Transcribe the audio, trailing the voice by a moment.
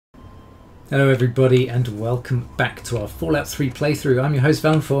Hello everybody and welcome back to our Fallout 3 playthrough. I'm your host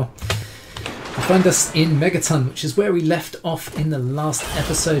Valenfor. You find us in Megaton, which is where we left off in the last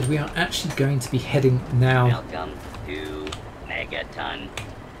episode. We are actually going to be heading now. Welcome to Megaton.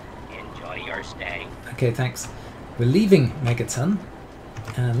 Enjoy your stay. Okay, thanks. We're leaving Megaton.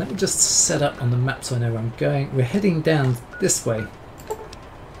 And let me just set up on the map so I know where I'm going. We're heading down this way.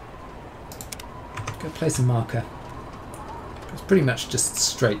 Go place a marker. It's pretty much just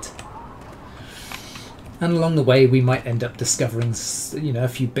straight. And along the way we might end up discovering, you know, a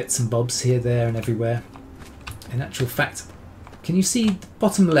few bits and bobs here, there and everywhere. In actual fact, can you see the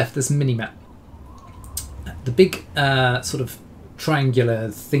bottom left, there's a mini-map. The big sort of triangular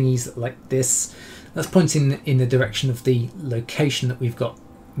thingies like this, that's pointing in the direction of the location that we've got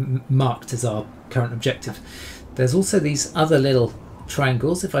marked as our current objective. There's also these other little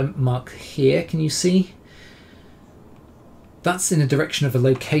triangles. If I mark here, can you see? That's in the direction of a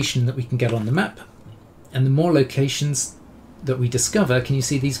location that we can get on the map. And the more locations that we discover, can you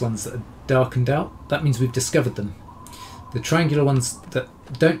see these ones that are darkened out? That means we've discovered them. The triangular ones that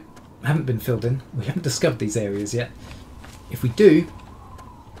haven't been filled in, we haven't discovered these areas yet. If we do,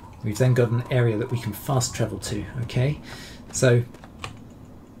 we've then got an area that we can fast travel to, okay? So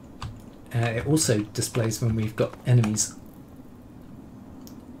it also displays when we've got enemies.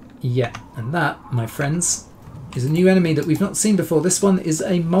 Yeah, and that, my friends, is a new enemy that we've not seen before. This one is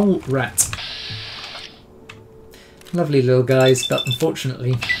a mole rat. Lovely little guys, but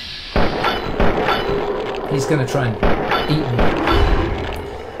unfortunately he's going to try and eat me.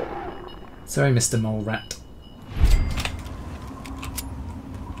 Sorry, Mr. Mole Rat.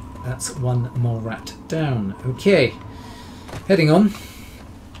 That's one mole rat down. Okay, heading on.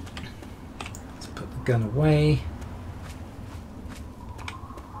 Let's put the gun away.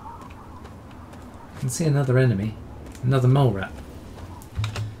 I can see another enemy, another mole rat.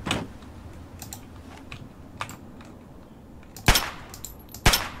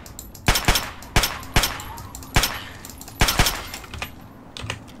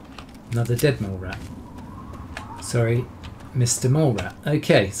 Another dead mole rat. Sorry, Mr. Mole Rat.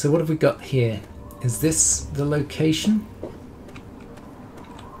 Okay, so what have we got here? Is this the location?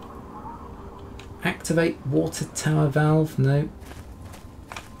 Activate water tower valve? No.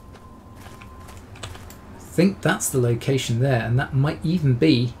 I think that's the location there, and that might even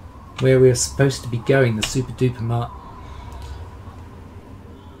be where we're supposed to be going, the Super Duper Mart.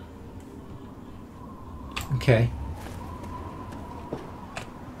 Okay.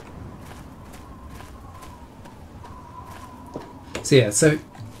 So yeah, so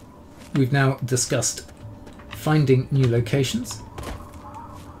we've now discussed finding new locations.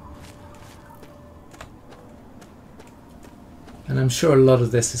 And I'm sure a lot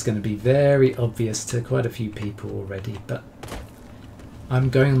of this is going to be very obvious to quite a few people already, but I'm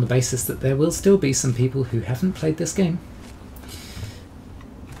going on the basis that there will still be some people who haven't played this game.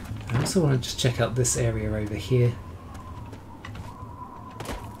 I also want to just check out this area over here.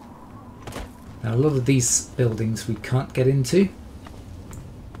 Now a lot of these buildings we can't get into.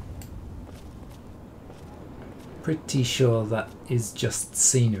 Pretty sure that is just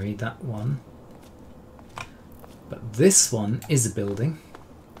scenery, that one. But this one is a building.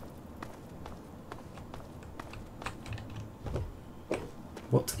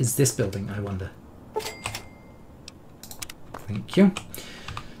 What is this building, I wonder? Thank you.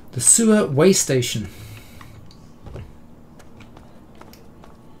 The sewer way station.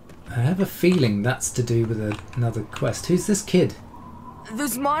 I have a feeling that's to do with another quest. Who's this kid?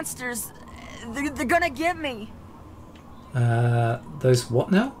 Those monsters, they're gonna get me. Those what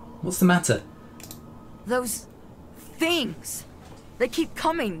now? What's the matter? Those things. They keep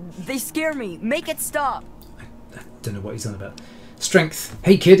coming. They scare me. Make it stop. I don't know what he's on about. Strength.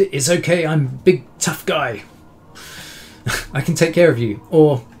 Hey kid, it's okay. I'm a big tough guy. I can take care of you.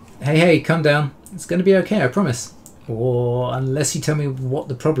 Or, hey, calm down. It's going to be okay, I promise. Or, unless you tell me what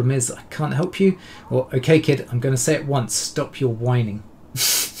the problem is, I can't help you. Or, okay kid, I'm going to say it once. Stop your whining.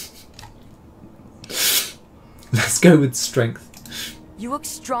 Let's go with strength. You look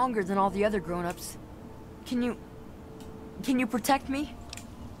stronger than all the other grown-ups. Can you protect me?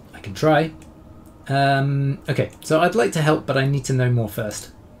 I can try. Okay, so I'd like to help, but I need to know more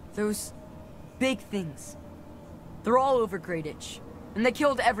first. Those big things. They're all over Greyditch, and they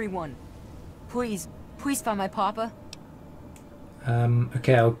killed everyone. Please find my papa.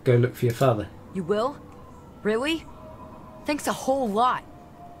 Okay, I'll go look for your father. You will? Really? Thanks a whole lot.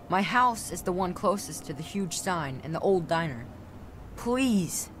 My house is the one closest to the huge sign and the old diner.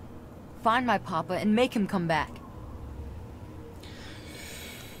 Please, find my papa and make him come back.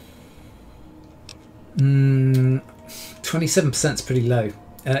 27% is pretty low.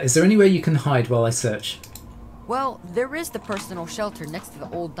 Is there anywhere you can hide while I search? Well, there is the personal shelter next to the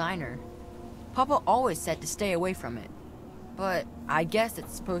old diner. Papa always said to stay away from it. But I guess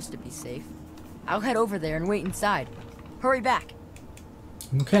it's supposed to be safe. I'll head over there and wait inside. Hurry back.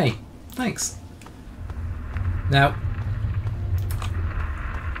 Okay, thanks. Now,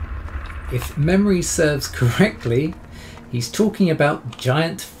 if memory serves correctly, he's talking about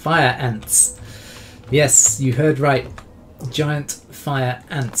giant fire ants. Yes, you heard right. Giant fire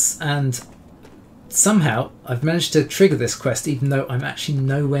ants. And somehow I've managed to trigger this quest even though I'm actually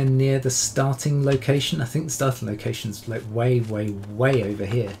nowhere near the starting location. I think the starting location's like way over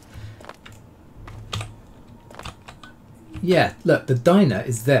here. Yeah, look, the diner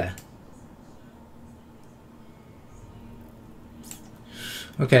is there.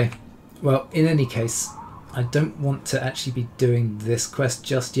 Okay, well, in any case, I don't want to actually be doing this quest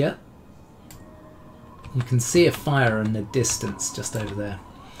just yet. You can see a fire in the distance just over there.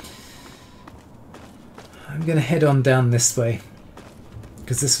 I'm going to head on down this way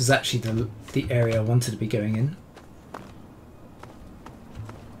because this was actually the area I wanted to be going in.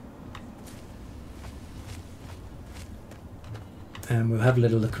 And we'll have a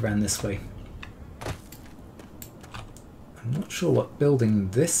little look around this way. I'm not sure what building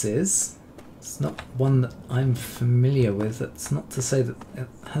this is. It's not one that I'm familiar with. That's not to say that it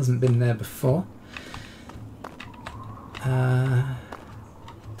hasn't been there before. A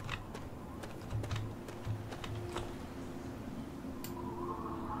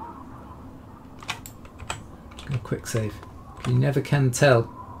quick save. You never can tell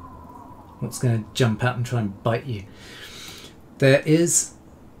what's going to jump out and try and bite you. There is,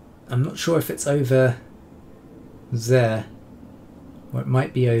 I'm not sure if it's over there, or it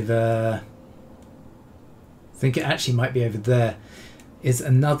might be over, I think it actually might be over there, is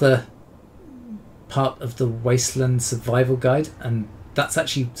another part of the Wasteland survival guide, and that's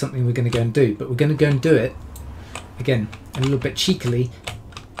actually something we're going to go and do, but we're going to go and do it, again, a little bit cheekily,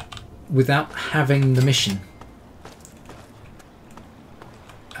 without having the mission.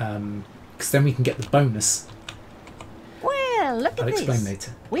 Because then we can get the bonus. Well, look at I'll this. explain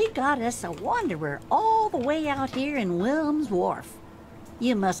later. We got us a wanderer all the way out here in Willem's Wharf.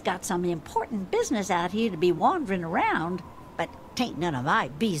 You must got some important business out here to be wandering around, but tain't none of my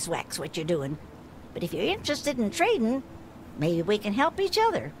beeswax what you're doing. But if you're interested in trading, maybe we can help each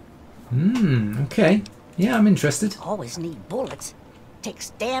other. Okay. Yeah, I'm interested. Always need bullets.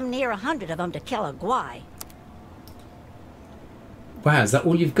 Takes damn near 100 of them to kill a guy. Wow, is that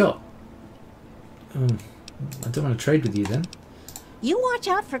all you've got? I don't want to trade with you then. You watch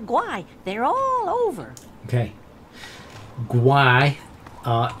out for guai. They're all over. Okay. Guai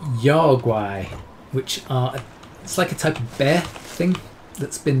are yarguai, which are, it's like a type of bear thing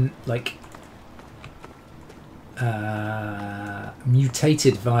that's been like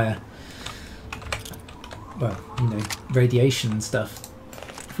mutated via, well, you know, radiation and stuff.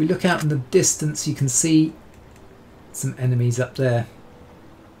 If we look out in the distance, you can see some enemies up there.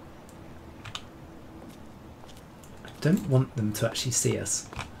 I don't want them to actually see us,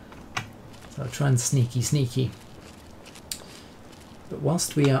 so I'll try and sneaky. But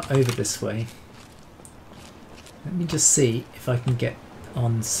whilst we are over this way, let me just see if I can get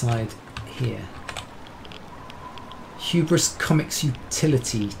on side here. Hubris Comics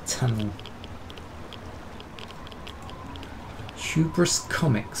Utility Tunnel. Hubris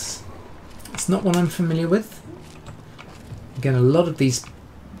Comics. It's not one I'm familiar with. Again, a lot of these,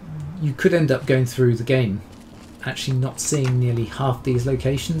 you could end up going through the game actually not seeing nearly half these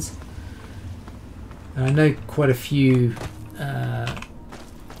locations. And I know quite a few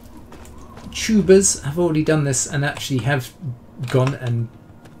tubers have already done this and actually have gone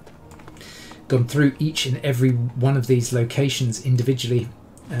through each and every one of these locations individually.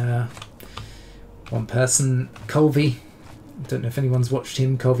 One person, Colby, I don't know if anyone's watched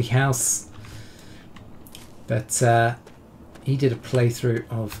him, Colby House, but he did a playthrough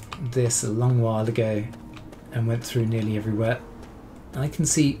of this a long while ago and went through nearly everywhere. I can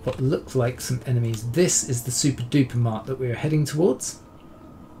see what looked like some enemies. This is the Super Duper Mart that we're heading towards.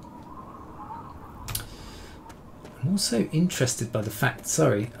 I'm also interested by the fact,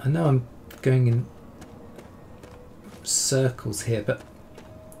 sorry, I know I'm going in circles here, but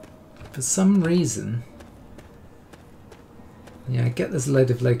for some reason, yeah, I get there's a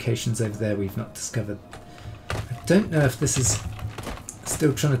load of locations over there we've not discovered. I don't know if this is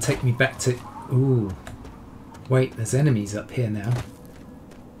still trying to take me back to... Ooh, wait, there's enemies up here now.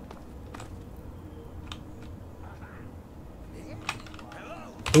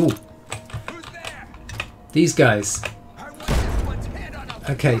 Ooh, these guys.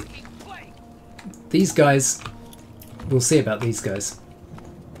 Okay, these guys, we'll see about these guys.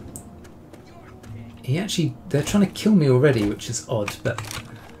 they're trying to kill me already, which is odd, but...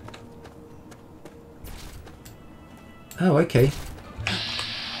 Oh, okay.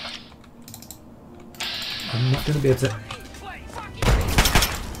 I'm not going to be able to...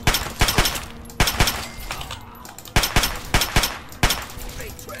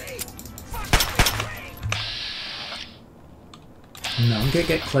 No, I'm going to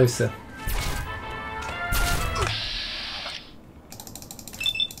get closer.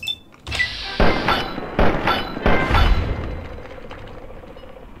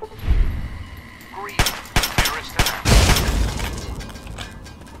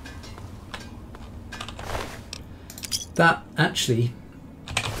 That actually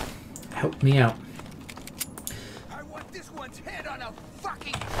helped me out. I want this one's head on a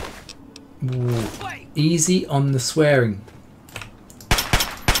fucking... Ooh. Easy on the swearing.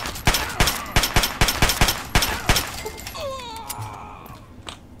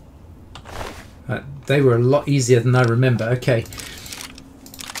 They were a lot easier than I remember. Okay.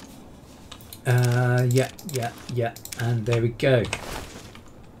 Yeah. And there we go.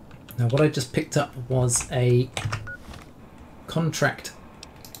 Now what I just picked up was a contract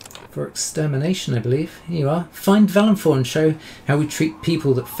for extermination, I believe. Here you are. Find Valenfor and show how we treat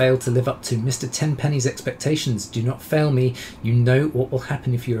people that fail to live up to Mr. Tenpenny's expectations. Do not fail me. You know what will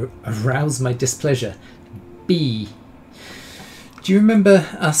happen if you arouse my displeasure. B. Do you remember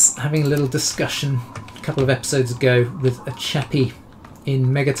us having a little discussion a couple of episodes ago with a chappie in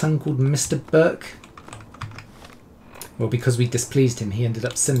Megaton called Mr. Burke? Well, because we displeased him, he ended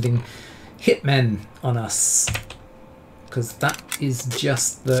up sending hitmen on us. Because that is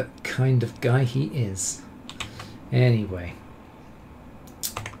just the kind of guy he is. Anyway.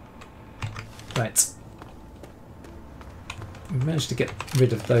 Right. We managed to get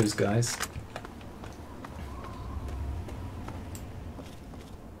rid of those guys.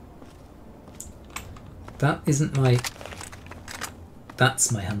 That isn't my...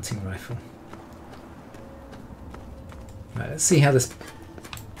 That's my hunting rifle. Right, let's see how this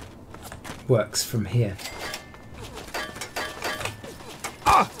works from here.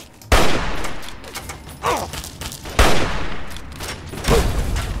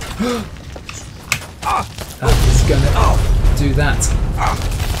 That is gonna do that.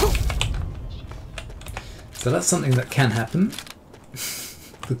 So that's something that can happen.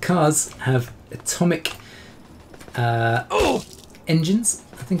 The cars have atomic engines,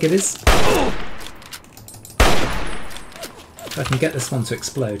 I think it is. If I can get this one to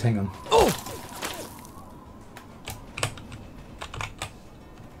explode, hang on.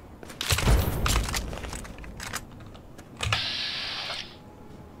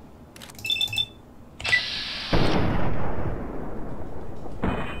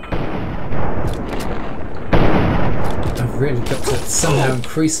 I've really got to somehow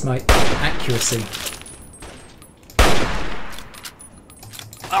increase my accuracy.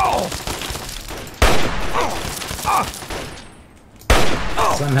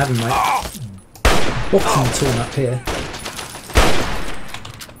 So I'm having my bottom torn up here.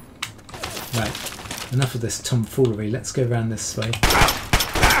 Right, enough of this tomfoolery. Let's go around this way.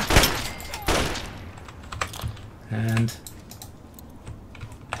 And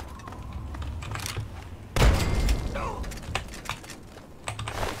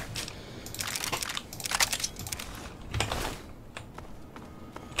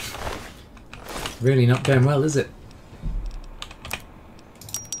really not going well, is it?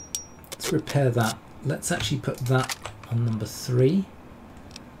 Let's repair that. Let's actually put that on number 3.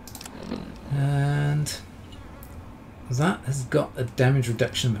 And that has got a damage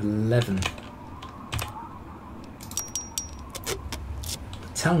reduction of 11.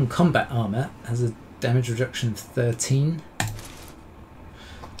 Talon combat armor has a damage reduction of 13.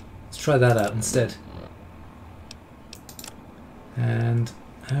 Let's try that out instead. And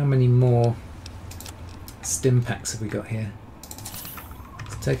how many more stim packs have we got here?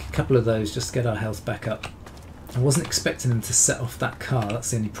 Let's take a couple of those just to get our health back up. I wasn't expecting them to set off that car,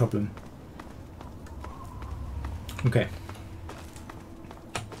 that's the only problem. Okay.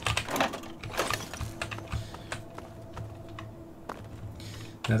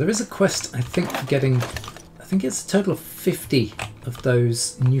 Now there is a quest, I think, for getting, I think it's a total of 50 of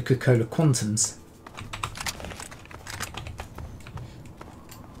those Nuka-Cola Quantums.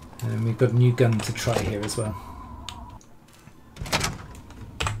 And we've got a new gun to try here as well.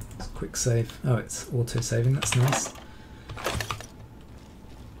 It's a quick save. Oh, it's auto-saving, that's nice.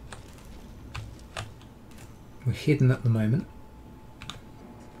 We're hidden at the moment.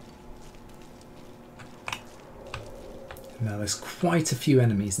 Now there's quite a few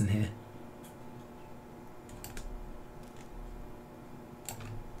enemies in here.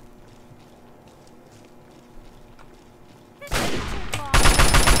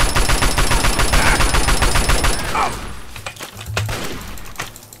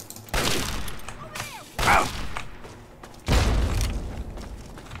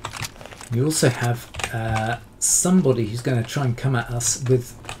 We also have somebody who's going to try and come at us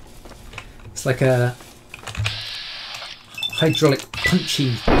with, it's like a hydraulic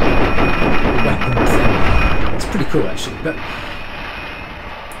punchy weapon thing. It's pretty cool actually, but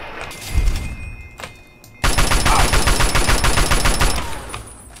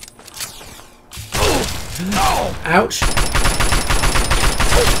ouch!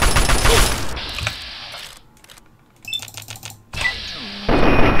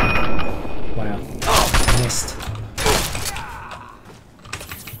 Wow, missed.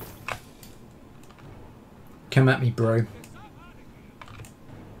 Come at me, bro.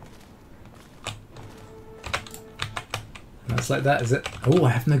 That's like that, is it? Oh, I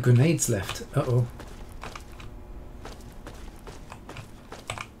have no grenades left. Uh-oh.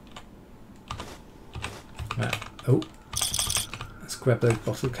 Right. Oh. Let's grab those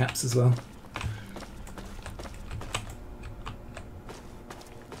bottle caps as well.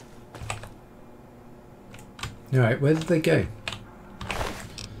 Alright, where did they go?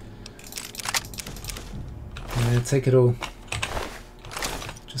 I'm going to take it all.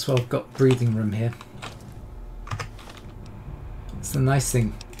 Just while I've got breathing room here. The nice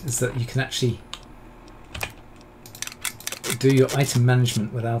thing is that you can actually do your item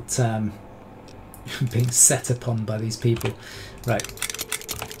management without being set upon by these people. Right.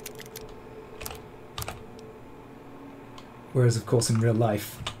 Whereas of course in real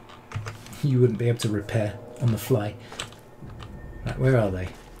life you wouldn't be able to repair on the fly. Right, where are they?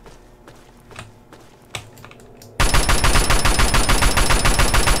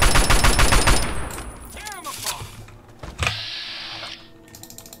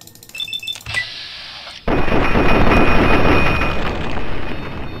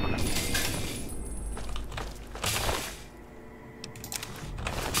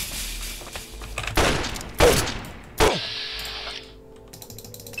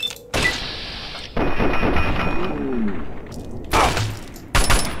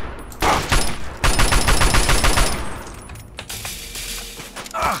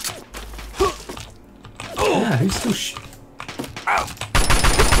 Who's still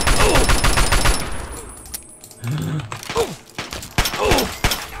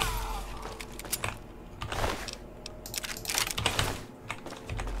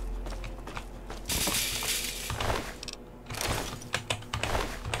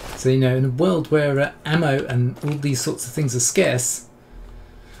So, you know, in a world where ammo and all these sorts of things are scarce,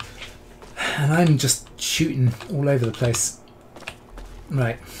 and I'm just shooting all over the place.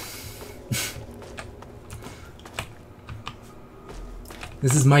 Right.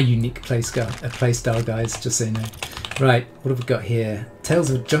 This is my unique play style, guys, just so you know. Right, what have we got here?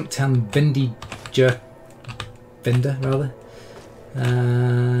 Tales of a Junktown vendor, rather.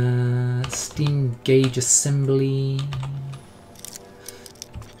 Steam gauge assembly.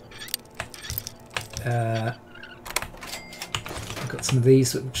 I've got some of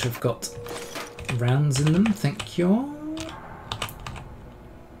these which have got rounds in them, thank you.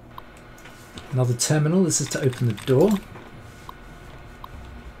 Another terminal, this is to open the door.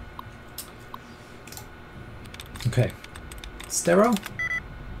 Okay, sterile.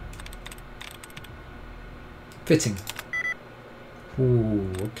 Fitting.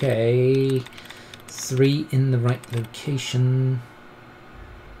 Ooh, okay. 3 in the right location.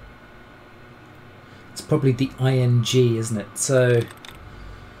 It's probably the ing, isn't it? So,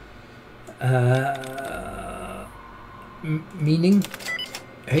 meaning?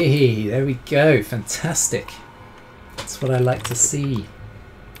 Hey, there we go. Fantastic. That's what I like to see.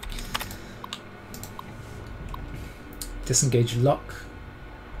 Disengage lock.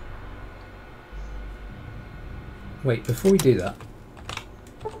 Wait, before we do that.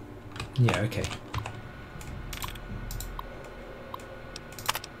 Yeah, okay.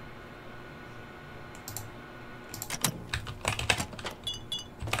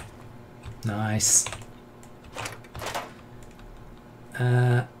 Nice.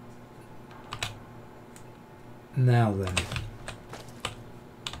 Now then.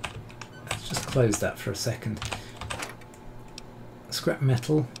 Let's just close that for a second. Scrap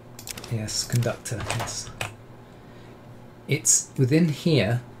metal. Yes, conductor. Yes. It's within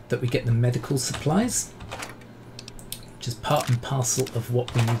here that we get the medical supplies, which is part and parcel of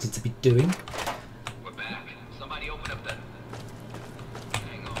what we needed to be doing. We're back. Somebody open up that.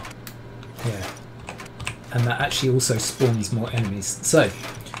 Hang on. Yeah. And that actually also spawns more enemies. So,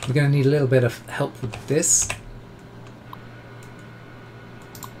 we're going to need a little bit of help with this.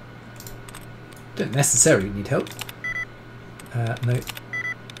 Don't necessarily need help. No.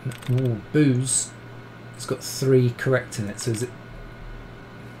 Ooh, booze. It's got 3 correct in it, so is it?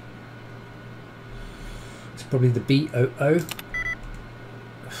 It's probably the BOO.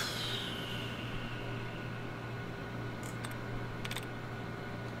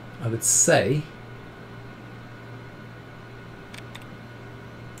 I would say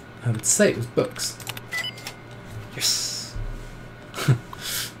it was books. Yes.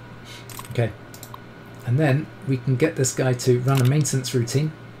 Okay. And then we can get this guy to run a maintenance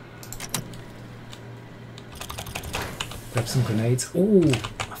routine. Grab some grenades. Ooh,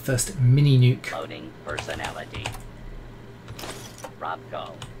 our first mini nuke. Loading personality.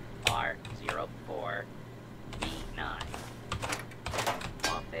 Robco R04B9.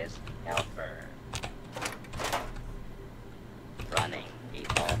 Office helper. Running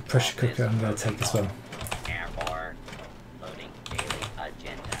default. Pressure cooker I'm going to take as well. Air ore. Loading daily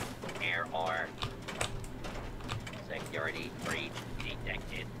agenda. Air ore. Security breach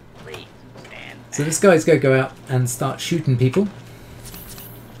detected. Please stand back. So this guy's going to go out and start shooting people.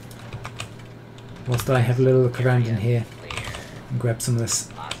 Whilst I have a little look around in here Clear. and grab some of this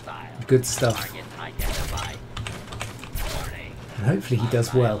Hostile. good stuff. Target identified. Warning. And hopefully he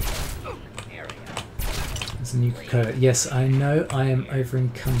does well. Area. There's a nuke code. Yes, I know I am over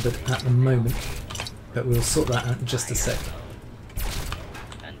encumbered at the moment, but we'll sort that out in just a sec.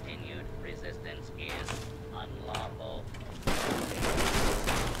 Continued resistance is unlawful.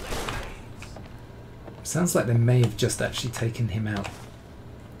 Sounds like they may have just actually taken him out.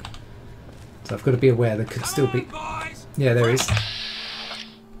 So I've got to be aware there could still be... Yeah, there is.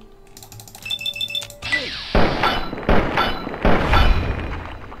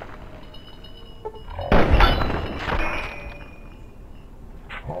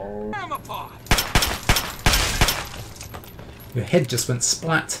 Your head just went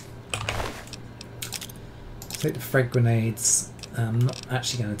splat. Take the frag grenades. I'm not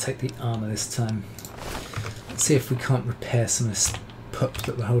actually going to take the armour this time. Let's see if we can't repair some of this pup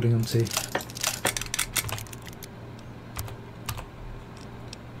that we're holding on to.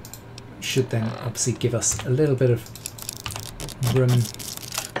 Should then obviously give us a little bit of room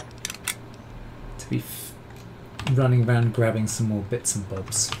to be running around grabbing some more bits and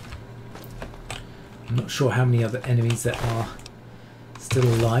bobs. I'm not sure how many other enemies there are still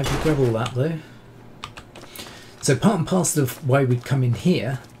alive. We'll grab all that though. So part and parcel of why we'd come in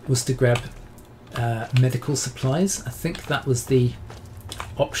here was to grab medical supplies. I think that was the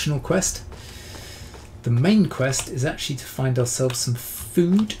optional quest. The main quest is actually to find ourselves some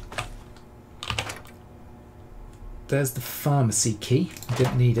food. There's the pharmacy key. We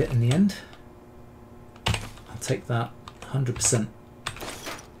didn't need it in the end. I'll take that 100%.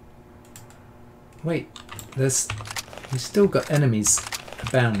 Wait, we've still got enemies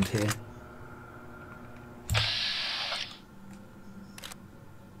abound here.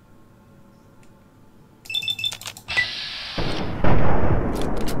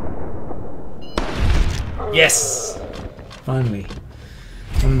 Yes! Finally.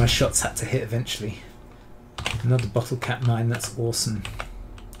 One of my shots had to hit eventually. Another bottle cap mine, that's awesome.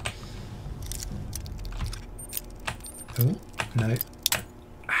 Oh, no.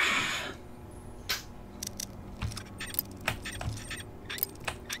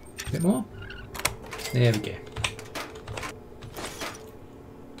 A bit more? There we go.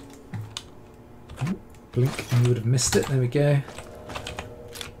 Oh, blink and you would have missed it. There we go.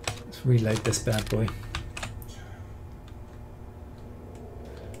 Let's reload this bad boy.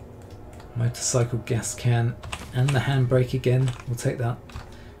 Motorcycle gas can and the handbrake again. We'll take that.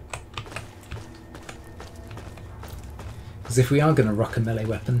 Because if we are going to rock a melee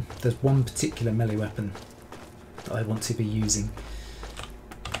weapon, there's one particular melee weapon that I want to be using.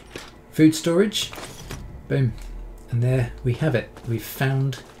 Food storage. Boom. And there we have it. We've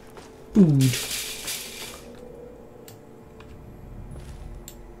found food.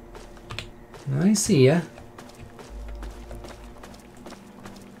 I see ya.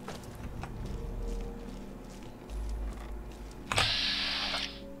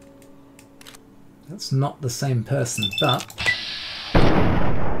 That's not the same person, but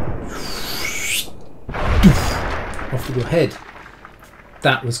off with your head.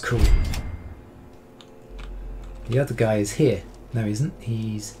 That was cool. The other guy is here. No, he isn't.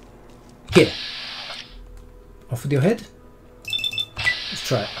 He's here. Off with your head. Let's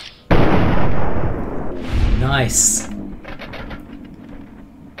try it. Nice.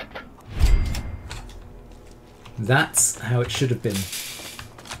 That's how it should have been.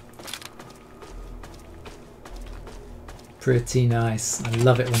 Pretty nice. I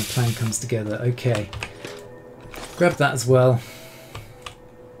love it when a plan comes together. Okay. Grab that as well.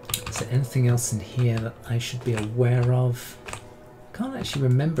 Is there anything else in here that I should be aware of? I can't actually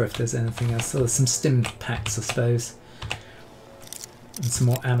remember if there's anything else. Oh, there's some stim packs, I suppose. And some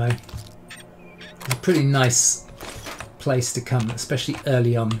more ammo. It's a pretty nice place to come, especially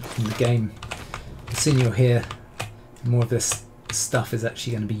early on in the game. The sooner you're here, the more of this stuff is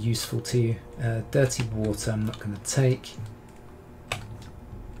actually going to be useful to you. Dirty water I'm not going to take.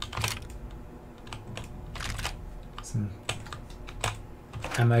 Some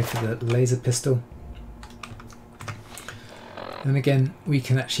ammo for the laser pistol. And again, we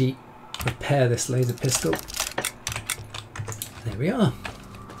can actually repair this laser pistol. There we are.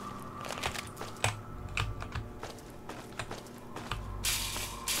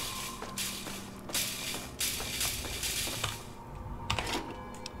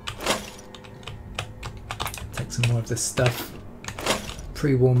 Take some more of this stuff.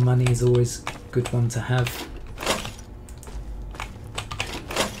 Pre-war money is always a good one to have.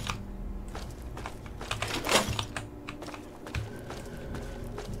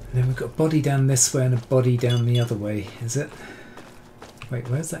 And then we've got a body down this way and a body down the other way, is it? Wait,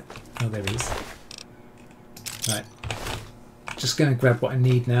 where's that? Oh, there he is. Right. Just going to grab what I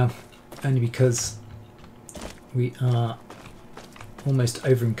need now, only because we are almost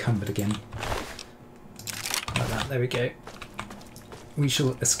over encumbered again. Like that, there we go. We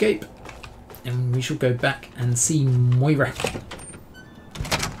shall escape and we shall go back and see Moira.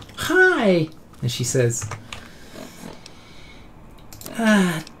 Hi! As she says.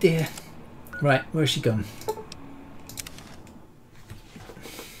 Ah, dear. Right, where's she gone?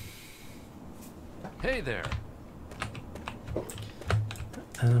 Hey there.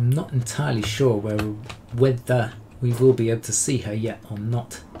 I'm not entirely sure whether we will be able to see her yet or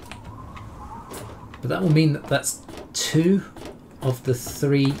not. But that will mean that that's 2 of the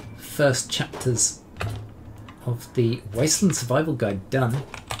 3 first chapters of the Wasteland Survival Guide done.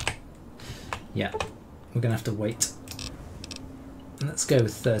 Yeah, we're going to have to wait. Let's go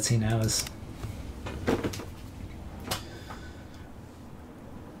with 13 hours.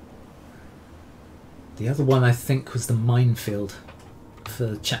 The other one I think was the minefield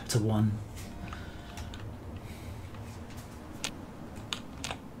for chapter 1.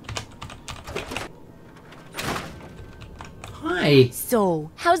 Hi! So,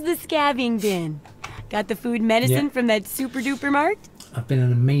 how's the scabbing been? Got the food medicine from that super duper Mart? I've been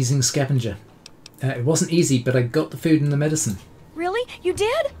an amazing scavenger. It wasn't easy, but I got the food and the medicine. Really? You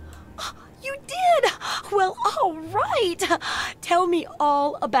did? You did? Well, all right. Tell me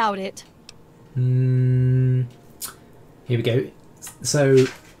all about it. Here we go. So, the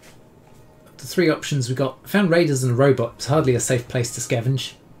 3 options we got. Found raiders and a robot. It's hardly a safe place to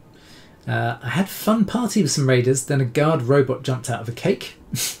scavenge. I had a fun party with some raiders, then a guard robot jumped out of a cake.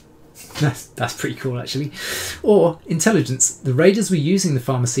 That's pretty cool, actually. Or intelligence. The raiders were using the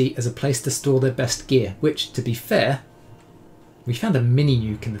pharmacy as a place to store their best gear, which, to be fair, we found a mini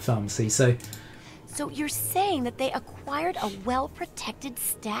nuke in the pharmacy, so... So you're saying that they acquired a well-protected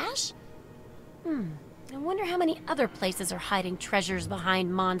stash? I wonder how many other places are hiding treasures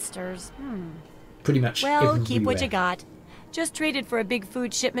behind monsters. Pretty much Well, everywhere. keep what you got. Just traded for a big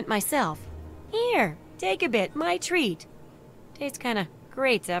food shipment myself. Here, take a bit, my treat. Tastes kinda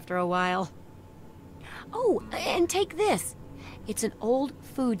great after a while. Oh, and take this. It's an old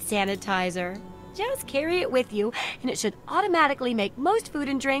food sanitizer. Just carry it with you, and it should automatically make most food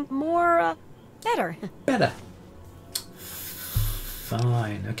and drink more, better. Better.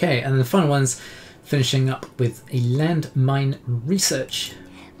 Fine. Okay, and the final one's finishing up with a landmine research.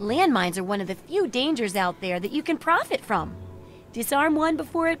 Landmines are one of the few dangers out there that you can profit from. Disarm one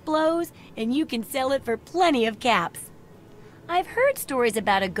before it blows, and you can sell it for plenty of caps. I've heard stories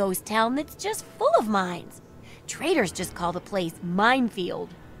about a ghost town that's just full of mines. Traders just call the place Minefield.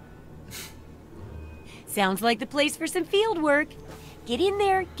 Sounds like the place for some field work. Get in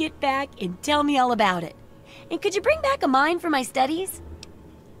there, get back, and tell me all about it. And could you bring back a mine for my studies?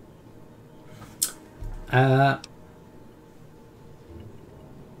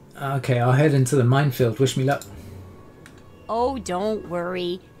 Okay, I'll head into the minefield. Wish me luck. Oh, don't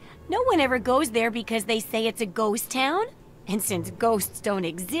worry. No one ever goes there because they say it's a ghost town. And since ghosts don't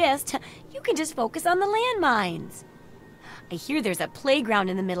exist, you can just focus on the landmines. I hear there's a playground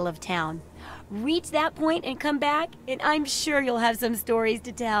in the middle of town. Reach that point and come back, and I'm sure you'll have some stories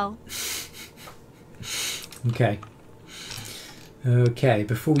to tell. Okay. Okay,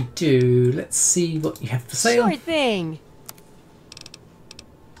 before we do, let's see what you have for sale. Sure thing.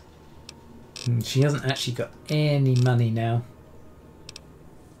 She hasn't actually got any money now.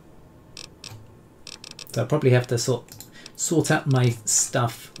 So I'll probably have to sort out my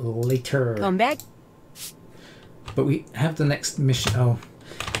stuff later. Come back. But we have the next mission. Oh,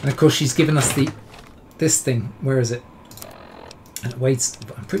 and of course she's given us this thing. Where is it? And it weighs,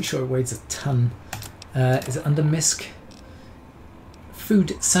 I'm pretty sure it weighs a ton. Is it under MISC? Food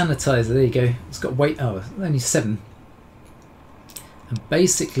sanitizer, there you go. It's got weight, oh, only 7. And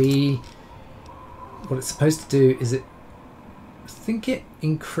basically what it's supposed to do is it I think it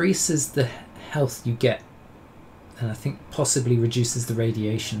increases the health you get, and I think possibly reduces the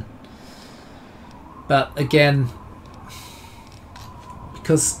radiation. But again,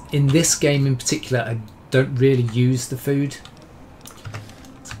 because in this game in particular I don't really use the food,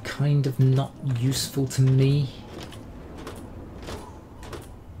 it's kind of not useful to me.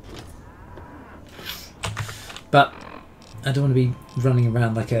 But I don't want to be running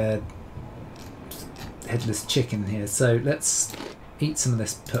around like a headless chicken here, so let's eat some of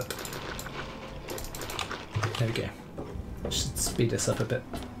this poop. There we go. Should speed us up a bit.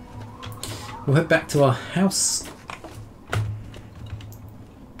 We'll head back to our house.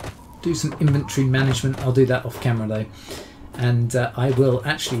 Do some inventory management. I'll do that off camera though. And I will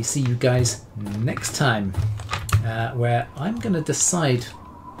actually see you guys next time, where I'm going to decide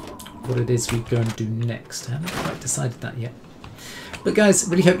what it is we're going to do next. I haven't quite decided that yet. But guys,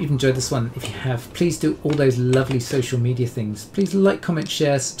 really hope you've enjoyed this one. If you have, please do all those lovely social media things. Please like, comment,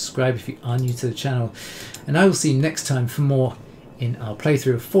 share, subscribe if you are new to the channel. And I will see you next time for more in our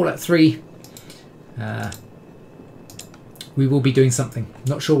playthrough of Fallout 3. We will be doing something.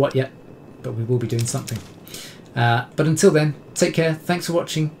 Not sure what yet, but we will be doing something. But until then, take care. Thanks for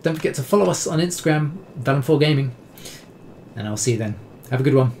watching. Don't forget to follow us on Instagram, Valenfor Gaming. And I'll see you then. Have a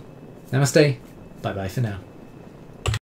good one. Namaste. Bye bye for now.